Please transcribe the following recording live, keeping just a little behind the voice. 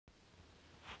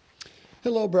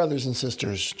Hello, brothers and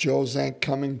sisters. Joe Zank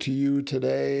coming to you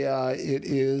today. It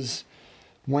is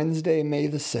Wednesday, May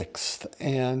the 6th,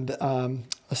 and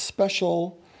a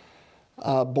special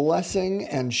blessing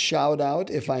and shout out,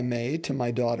 if I may, to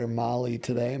my daughter Molly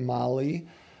today. Molly,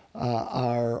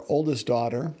 our oldest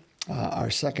daughter, our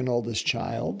second oldest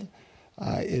child.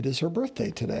 It is her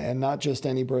birthday today, and not just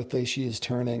any birthday. She is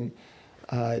turning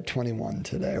 21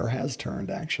 today, or has turned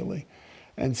actually.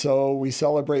 And so we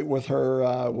celebrate with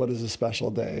her what is a special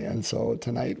day. And so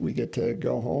tonight we get to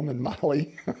go home, and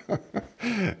Molly,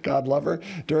 God love her,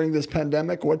 during this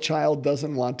pandemic, what child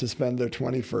doesn't want to spend their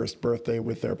 21st birthday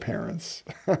with their parents?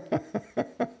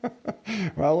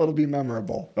 Well, it'll be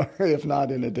memorable, if not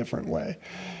in a different way.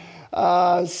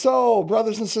 So,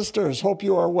 brothers and sisters, hope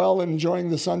you are well and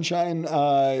enjoying the sunshine.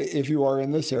 If you are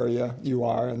in this area, you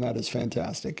are, and that is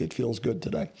fantastic. It feels good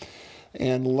today.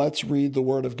 And let's read the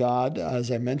Word of God.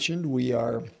 As I mentioned, we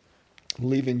are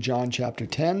leaving John chapter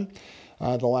 10.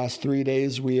 The last 3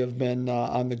 days we have been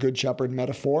on the Good Shepherd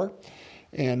metaphor.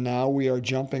 And now we are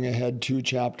jumping ahead 2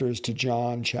 chapters to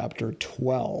John chapter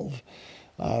 12,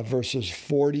 verses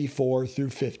 44 through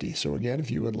 50. So again, if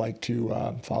you would like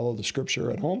to follow the scripture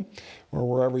at home or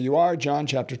wherever you are, John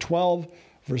chapter 12,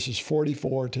 verses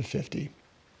 44 to 50.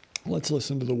 Let's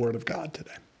listen to the Word of God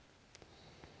today.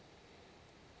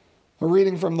 A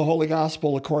reading from the Holy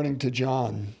Gospel according to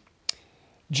John.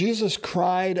 Jesus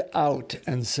cried out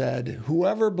and said,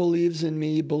 "Whoever believes in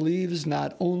me believes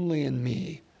not only in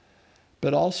me,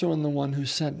 but also in the one who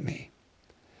sent me.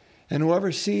 And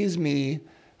whoever sees me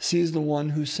sees the one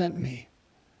who sent me.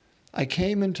 I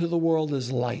came into the world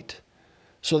as light,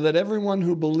 so that everyone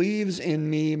who believes in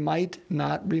me might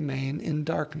not remain in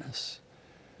darkness.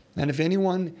 And if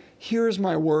anyone hears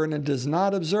my word and does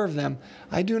not observe them,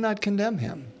 I do not condemn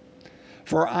him.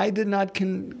 For I did not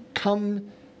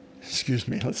come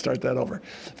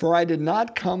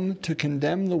to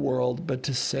condemn the world, but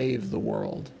to save the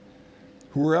world.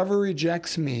 Whoever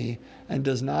rejects me and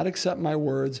does not accept my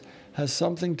words has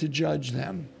something to judge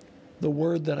them, the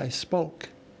word that I spoke.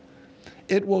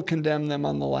 It will condemn them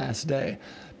on the last day,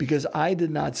 because I did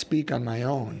not speak on my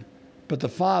own, but the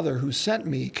Father who sent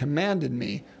me commanded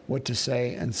me what to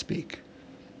say and speak.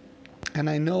 And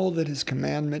I know that his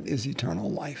commandment is eternal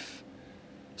life.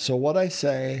 So what I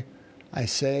say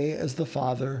as the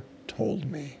Father told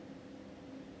me."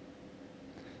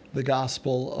 The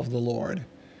Gospel of the Lord.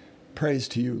 Praise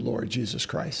to you, Lord Jesus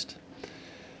Christ.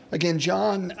 Again,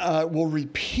 John will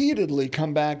repeatedly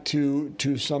come back to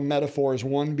some metaphors,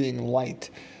 one being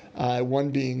light, one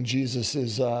being Jesus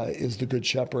is the Good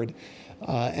Shepherd,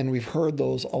 and we've heard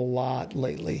those a lot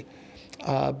lately.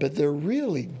 But they're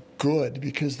really good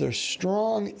because they're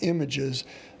strong images,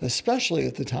 especially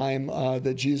at the time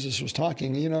that Jesus was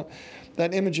talking. You know,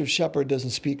 that image of shepherd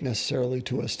doesn't speak necessarily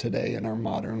to us today in our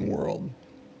modern world,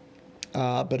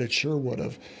 but it sure would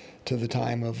have to the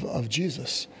time of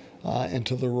Jesus and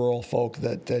to the rural folk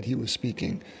that he was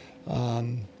speaking,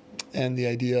 and the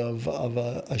idea of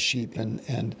a sheep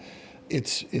and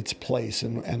its place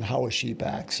and how a sheep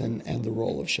acts and the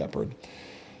role of shepherd.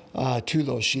 To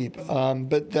those sheep.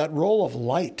 But that role of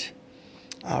light,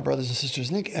 brothers and sisters,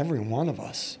 I think every one of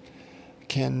us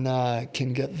can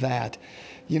get that.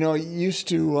 You know, I used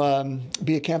to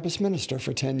be a campus minister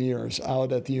for 10 years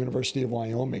out at the University of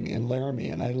Wyoming in Laramie,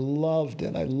 and I loved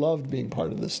it. I loved being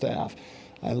part of the staff.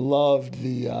 I loved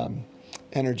the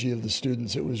energy of the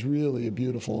students. It was really a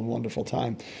beautiful and wonderful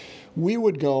time. We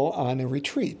would go on a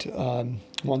retreat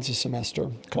once a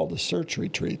semester called the Search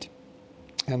Retreat.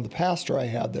 And the pastor I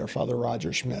had there, Father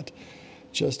Roger Schmidt,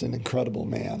 just an incredible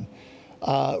man,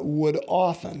 would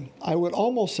often, I would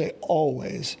almost say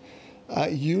always,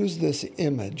 use this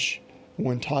image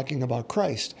when talking about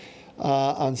Christ.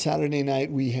 On Saturday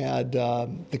night, we had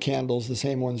the candles, the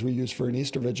same ones we use for an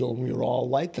Easter vigil, and we would all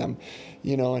light them,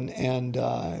 you know, and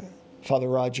Father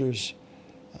Rogers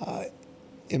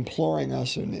imploring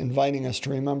us and inviting us to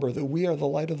remember that we are the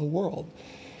light of the world.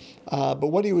 But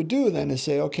what he would do then is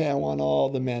say, okay, I want all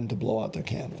the men to blow out their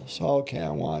candles. Okay, I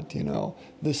want,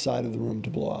 this side of the room to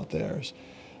blow out theirs.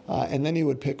 And then he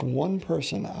would pick one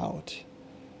person out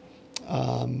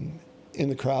in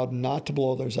the crowd not to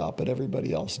blow theirs out, but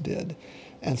everybody else did.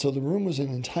 And so the room was in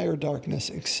entire darkness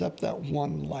except that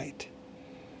one light.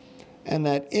 And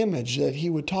that image that he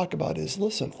would talk about is,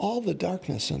 listen, all the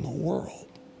darkness in the world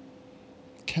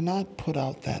cannot put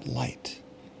out that light.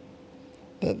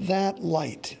 That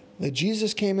light that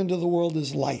Jesus came into the world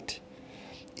as light.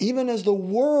 Even as the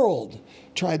world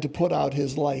tried to put out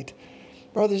his light.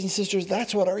 Brothers and sisters,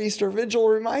 that's what our Easter Vigil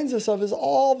reminds us of, is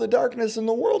all the darkness in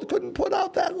the world couldn't put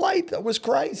out that light that was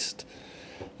Christ.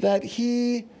 That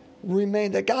he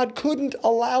remain, that God couldn't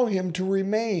allow him to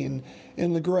remain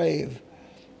in the grave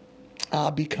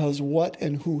because what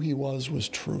and who he was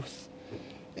truth.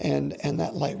 And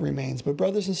that light remains. But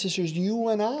brothers and sisters, you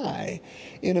and I,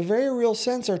 in a very real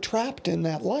sense, are trapped in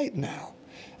that light now.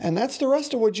 And that's the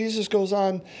rest of what Jesus goes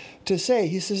on to say.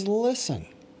 He says, listen.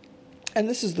 And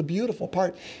this is the beautiful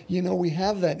part. You know, we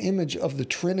have that image of the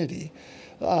Trinity,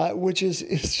 which is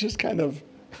it's just kind of,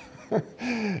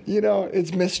 you know,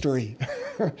 it's mystery.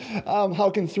 How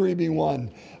can three be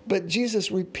one? But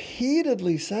Jesus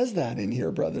repeatedly says that in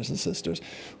here, brothers and sisters.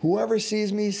 Whoever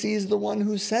sees me sees the one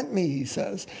who sent me, he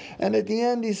says. And at the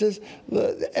end, he says,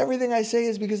 everything I say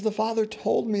is because the Father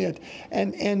told me it.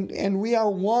 And we are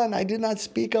one. I did not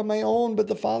speak on my own, but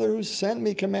the Father who sent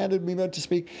me commanded me not to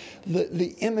speak.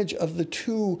 The image of the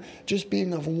two just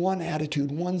being of one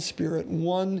attitude, one spirit,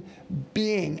 one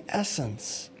being,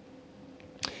 essence.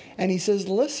 And he says,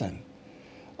 listen,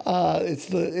 it's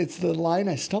the line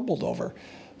I stumbled over.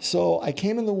 So I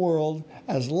came in the world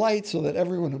as light so that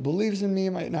everyone who believes in me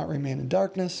might not remain in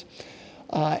darkness.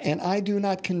 And I do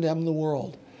not condemn the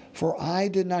world, for I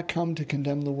did not come to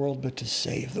condemn the world, but to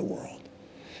save the world.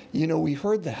 You know, we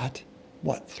heard that,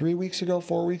 4 weeks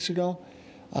ago?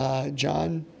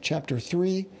 John chapter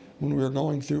 3, when we were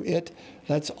going through it.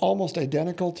 That's almost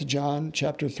identical to John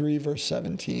chapter 3, verse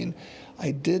 17. I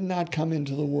did not come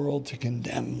into the world to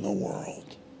condemn the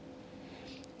world.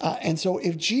 And so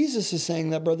if Jesus is saying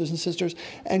that, brothers and sisters,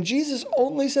 and Jesus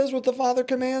only says what the Father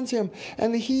commands him,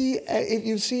 and if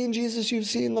you've seen Jesus, you've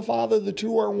seen the Father, the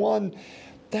two are one,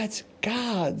 that's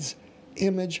God's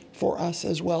image for us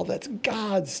as well. That's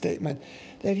God's statement,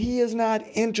 that he is not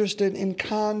interested in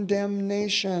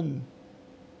condemnation.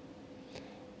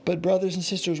 But brothers and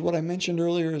sisters, what I mentioned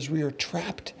earlier is we are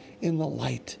trapped in the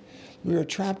light. We are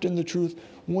trapped in the truth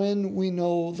when we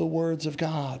know the words of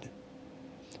God,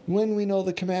 when we know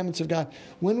the commandments of God,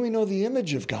 when we know the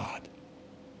image of God,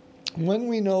 when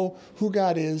we know who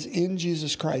God is in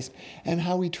Jesus Christ and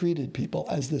how he treated people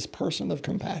as this person of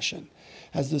compassion,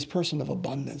 as this person of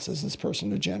abundance, as this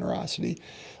person of generosity.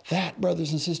 That,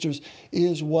 brothers and sisters,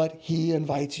 is what he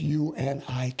invites you and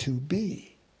I to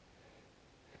be.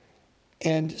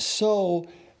 And so,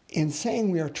 in saying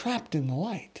we are trapped in the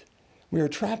light, we are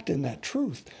trapped in that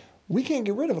truth, we can't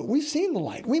get rid of it. We've seen the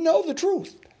light. We know the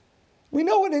truth. We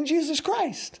know it in Jesus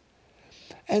Christ.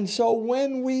 And so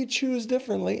when we choose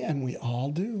differently, and we all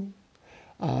do,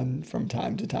 from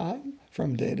time to time,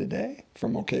 from day to day,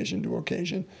 from occasion to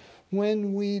occasion,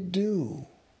 when we do,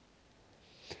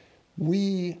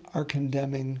 we are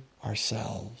condemning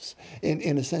ourselves.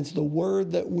 In a sense, the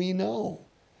word that we know,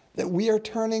 that we are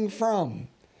turning from,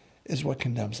 is what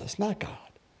condemns us, not God.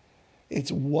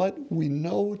 It's what we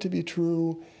know to be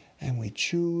true, and we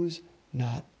choose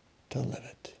not to live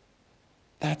it.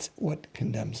 That's what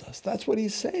condemns us. That's what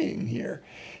he's saying here.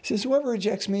 He says, whoever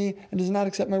rejects me and does not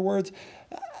accept my words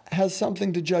has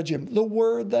something to judge him. The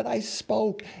word that I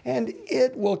spoke, and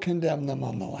it will condemn them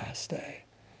on the last day.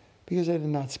 Because I did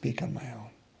not speak on my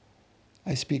own.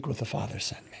 I speak what the Father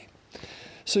sent me.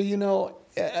 So, you know,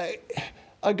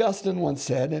 Augustine once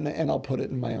said, and I'll put it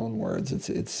in my own words,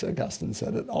 it's Augustine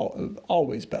said it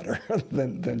always better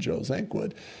than Joe Zenk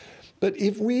would. But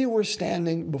if we were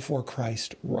standing before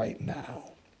Christ right now,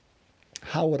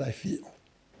 how would I feel?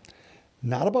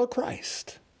 Not about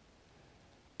Christ,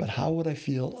 but how would I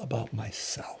feel about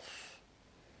myself?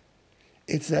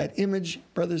 It's that image,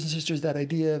 brothers and sisters, that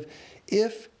idea of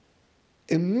if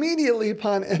immediately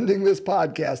upon ending this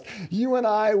podcast, you and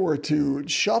I were to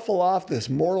shuffle off this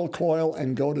mortal coil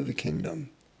and go to the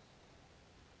kingdom,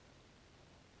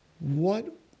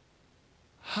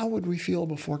 how would we feel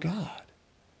before God?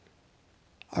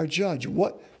 Our judge,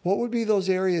 what would be those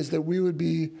areas that we would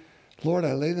be, Lord,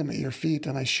 I lay them at your feet,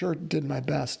 and I sure did my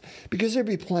best. Because there'd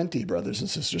be plenty, brothers and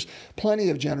sisters, plenty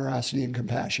of generosity and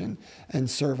compassion and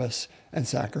service and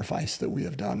sacrifice that we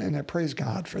have done. And I praise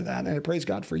God for that, and I praise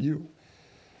God for you.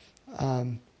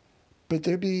 But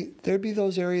there'd be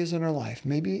those areas in our life,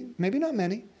 maybe not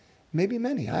many, maybe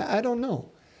many, I don't know.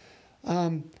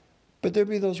 But there'd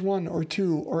be those 1 or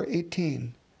 2 or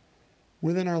 18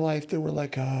 within our life that were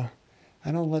like, I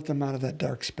don't let them out of that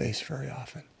dark space very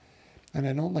often. And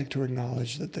I don't like to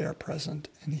acknowledge that they are present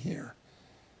and here.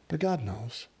 But God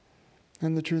knows.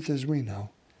 And the truth is we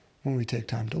know when we take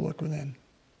time to look within.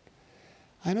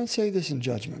 I don't say this in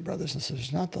judgment, brothers and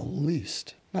sisters, not the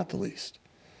least.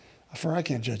 For I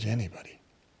can't judge anybody.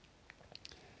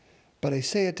 But I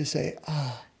say it to say,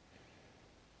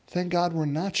 thank God we're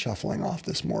not shuffling off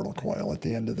this mortal coil at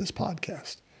the end of this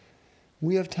podcast.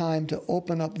 We have time to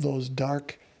open up those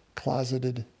dark,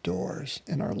 closeted doors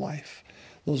in our life.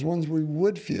 Those ones we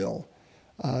would feel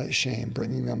shame,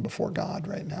 bringing them before God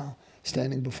right now,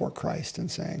 standing before Christ and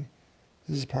saying,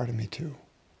 this is part of me too.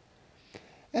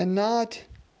 And not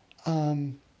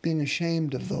being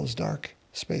ashamed of those dark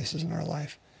spaces in our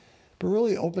life, but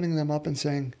really opening them up and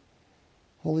saying,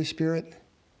 Holy Spirit,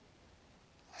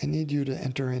 I need you to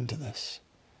enter into this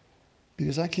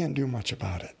because I can't do much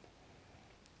about it.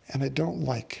 And I don't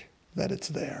like that it's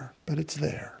there, but it's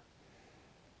there.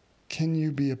 Can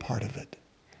you be a part of it?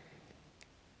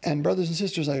 And brothers and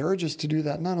sisters, I urge us to do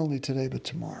that not only today, but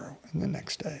tomorrow and the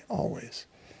next day, always.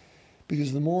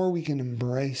 Because the more we can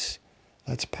embrace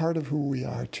that's part of who we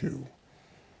are too,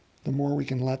 the more we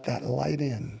can let that light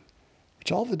in,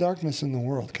 which all the darkness in the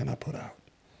world cannot put out.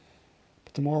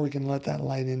 But the more we can let that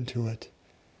light into it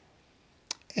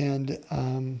and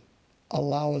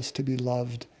allow us to be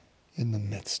loved in the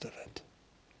midst of it.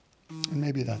 And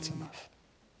maybe that's enough.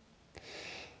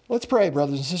 Let's pray,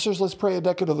 brothers and sisters. Let's pray a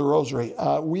decade of the Rosary.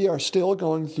 We are still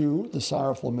going through the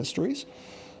sorrowful mysteries.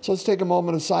 So let's take a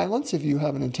moment of silence. If you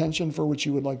have an intention for which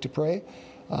you would like to pray,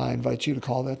 I invite you to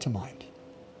call that to mind.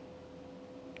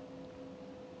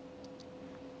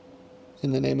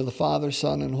 In the name of the Father,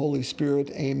 Son, and Holy Spirit,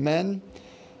 amen.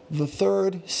 The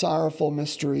third sorrowful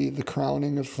mystery, the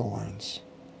crowning of thorns.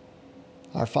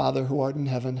 Our Father who art in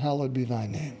heaven, hallowed be thy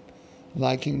name.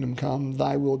 Thy kingdom come,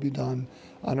 thy will be done,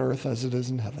 on earth as it is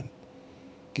in heaven.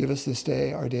 Give us this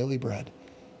day our daily bread,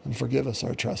 and forgive us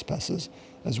our trespasses,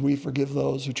 as we forgive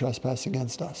those who trespass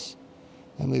against us.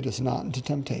 And lead us not into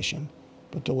temptation,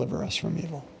 but deliver us from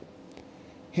evil.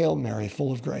 Hail Mary,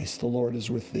 full of grace, the Lord is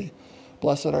with thee.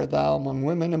 Blessed art thou among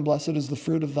women, and blessed is the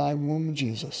fruit of thy womb,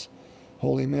 Jesus.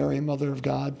 Holy Mary, Mother of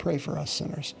God, pray for us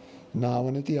sinners, now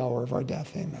and at the hour of our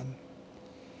death. Amen.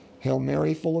 Hail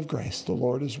Mary, full of grace, the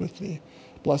Lord is with thee.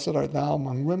 Blessed art thou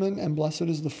among women, and blessed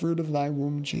is the fruit of thy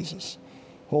womb, Jesus.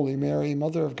 Holy Mary,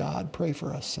 Mother of God, pray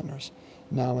for us sinners,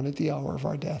 now and at the hour of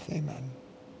our death. Amen.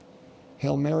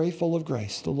 Hail Mary, full of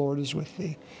grace, the Lord is with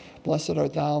thee. Blessed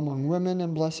art thou among women,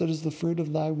 and blessed is the fruit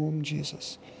of thy womb,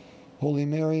 Jesus. Holy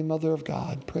Mary, Mother of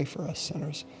God, pray for us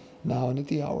sinners, now and at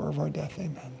the hour of our death.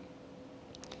 Amen.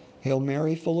 Hail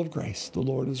Mary, full of grace, the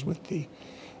Lord is with thee.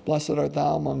 Blessed art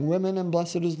thou among women, and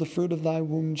blessed is the fruit of thy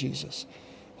womb, Jesus.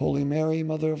 Holy Mary,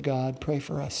 Mother of God, pray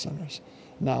for us sinners,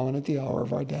 now and at the hour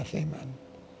of our death. Amen.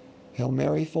 Hail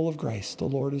Mary, full of grace, the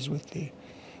Lord is with thee.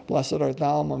 Blessed art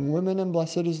thou among women, and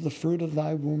blessed is the fruit of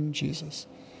thy womb, Jesus.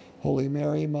 Holy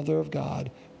Mary, Mother of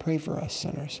God, pray for us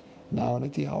sinners, now and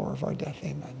at the hour of our death.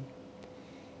 Amen.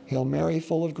 Hail Mary,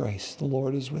 full of grace, the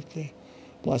Lord is with thee.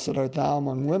 Blessed art thou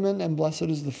among women, and blessed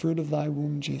is the fruit of thy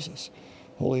womb, Jesus.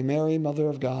 Holy Mary, Mother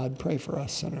of God, pray for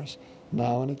us sinners,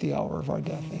 now and at the hour of our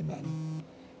death. Amen.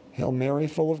 Hail Mary,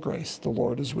 full of grace, the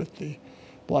Lord is with thee.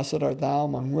 Blessed art thou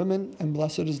among women, and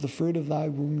blessed is the fruit of thy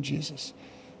womb, Jesus.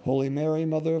 Holy Mary,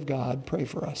 Mother of God, pray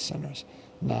for us sinners,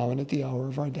 now and at the hour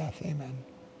of our death. Amen.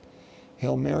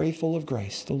 Hail Mary, full of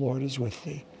grace, the Lord is with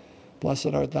thee. Blessed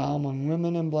art thou among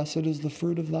women, and blessed is the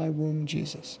fruit of thy womb,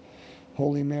 Jesus.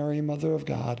 Holy Mary, Mother of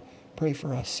God, pray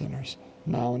for us sinners,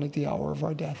 now and at the hour of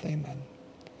our death. Amen.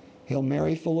 Hail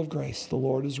Mary, full of grace, the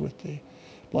Lord is with thee.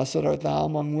 Blessed art thou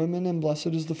among women, and blessed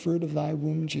is the fruit of thy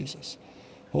womb, Jesus.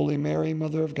 Holy Mary,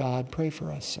 Mother of God, pray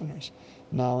for us sinners,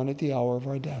 now and at the hour of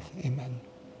our death. Amen.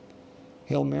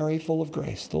 Hail Mary, full of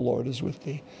grace, the Lord is with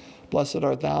thee. Blessed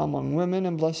art thou among women,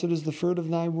 and blessed is the fruit of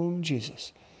thy womb,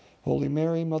 Jesus. Holy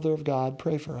Mary, Mother of God,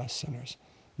 pray for us sinners,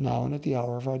 now and at the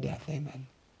hour of our death. Amen.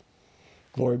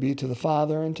 Glory be to the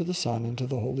Father, and to the Son, and to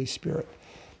the Holy Spirit,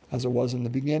 as it was in the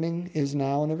beginning, is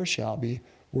now, and ever shall be,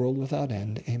 world without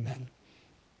end. Amen.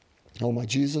 O my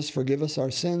Jesus, forgive us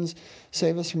our sins,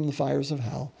 save us from the fires of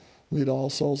hell, lead all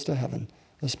souls to heaven,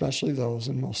 especially those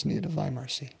in most need of thy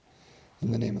mercy.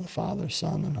 In the name of the Father,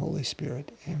 Son, and Holy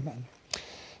Spirit. Amen.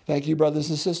 Thank you, brothers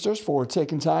and sisters, for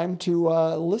taking time to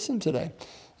listen today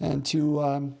and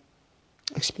to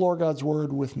explore God's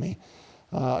Word with me.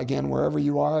 Again, wherever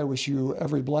you are, I wish you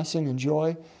every blessing and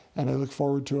joy, and I look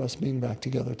forward to us being back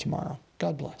together tomorrow.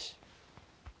 God bless.